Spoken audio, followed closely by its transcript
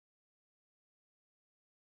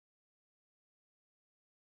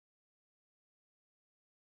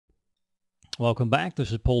Welcome back.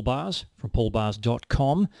 This is Paul Bars from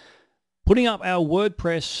paulbars.com, putting up our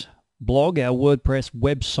WordPress blog, our WordPress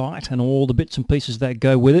website, and all the bits and pieces that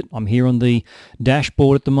go with it. I'm here on the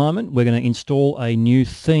dashboard at the moment. We're going to install a new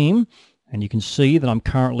theme, and you can see that I'm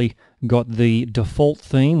currently got the default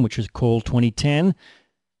theme, which is called 2010,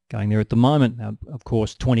 going there at the moment. Now, of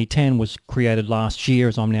course, 2010 was created last year.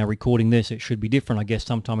 As I'm now recording this, it should be different, I guess,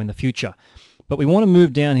 sometime in the future. But we want to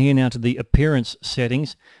move down here now to the appearance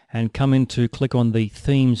settings and come in to click on the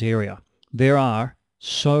themes area. There are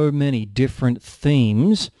so many different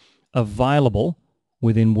themes available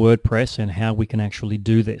within WordPress and how we can actually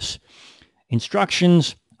do this.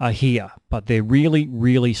 Instructions are here, but they're really,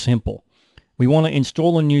 really simple. We want to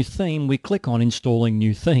install a new theme, we click on installing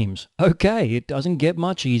new themes. Okay, it doesn't get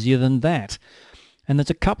much easier than that. And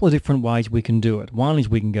there's a couple of different ways we can do it. One is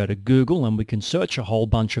we can go to Google and we can search a whole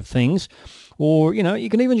bunch of things. Or, you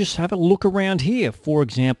can even just have a look around here. For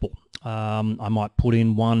example, I might put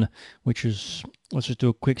in one which is, let's just do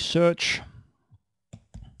a quick search.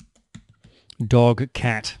 Dog,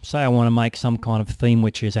 cat. Say I want to make some kind of theme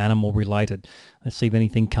which is animal related. Let's see if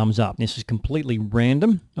anything comes up. This is completely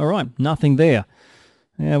random. All right, nothing there.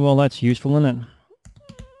 Yeah, well, that's useful, isn't it?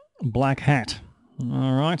 Black hat.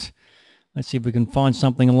 All right. Let's see if we can find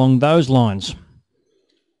something along those lines.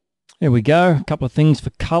 There we go. A couple of things for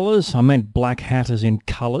colors. I meant black hat as in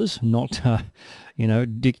colors, not,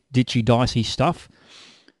 ditchy, dicey stuff.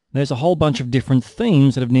 There's a whole bunch of different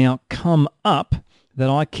themes that have now come up that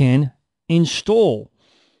I can install.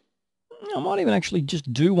 I might even actually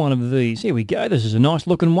just do one of these. Here we go. This is a nice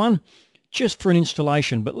looking one just for an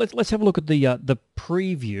installation. But let's have a look at the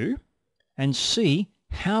preview and see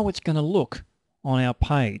how it's going to look on our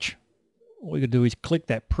page. All you got to do is click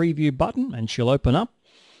that preview button and she'll open up.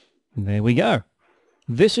 And there we go.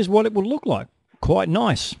 This is what it would look like. Quite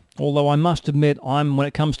nice. Although I must admit, when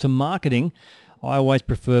it comes to marketing, I always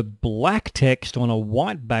prefer black text on a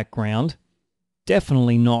white background.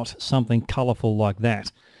 Definitely not something colorful like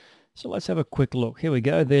that. So let's have a quick look. Here we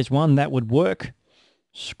go. There's one that would work.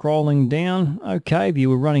 Scrolling down. Okay, if you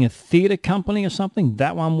were running a theater company or something,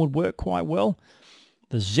 that one would work quite well.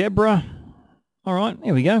 The zebra. All right,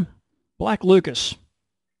 here we go. Black Lucas.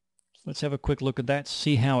 Let's have a quick look at that,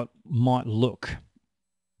 see how it might look.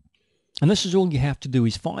 And this is all you have to do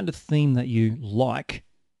is find a theme that you like,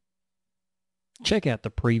 check out the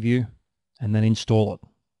preview, and then install it.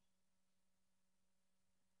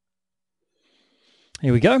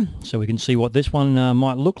 Here we go. So we can see what this one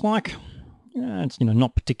might look like. It's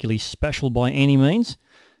not particularly special by any means,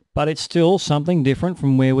 but it's still something different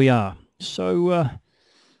from where we are. So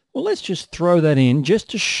well, let's just throw that in just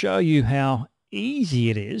to show you how easy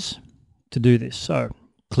it is to do this. So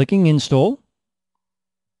clicking install.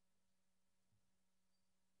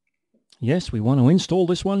 Yes, we want to install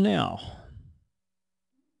this one now.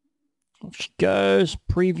 Off she goes.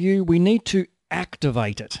 Preview. We need to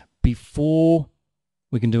activate it before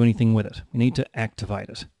we can do anything with it. We need to activate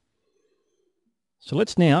it. So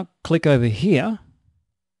let's now click over here.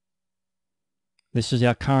 This is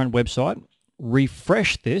our current website.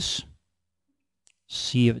 Refresh this.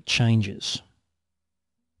 See if it changes.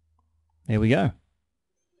 There we go.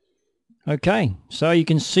 Okay, so you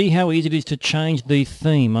can see how easy it is to change the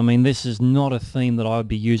theme. I mean, this is not a theme that I would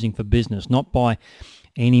be using for business, not by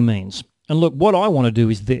any means. And look, what I want to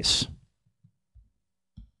do is this.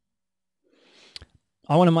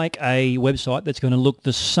 I want to make a website that's going to look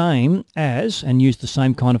the same as and use the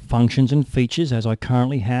same kind of functions and features as I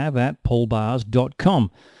currently have at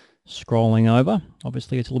paulbars.com. Scrolling over,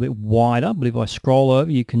 obviously it's a little bit wider, but if I scroll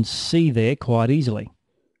over, you can see there quite easily.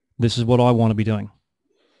 This is what I want to be doing.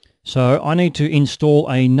 So I need to install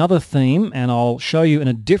another theme, and I'll show you in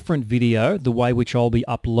a different video the way which I'll be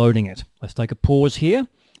uploading it. Let's take a pause here.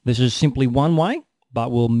 This is simply one way,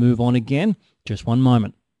 but we'll move on again. Just one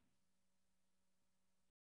moment.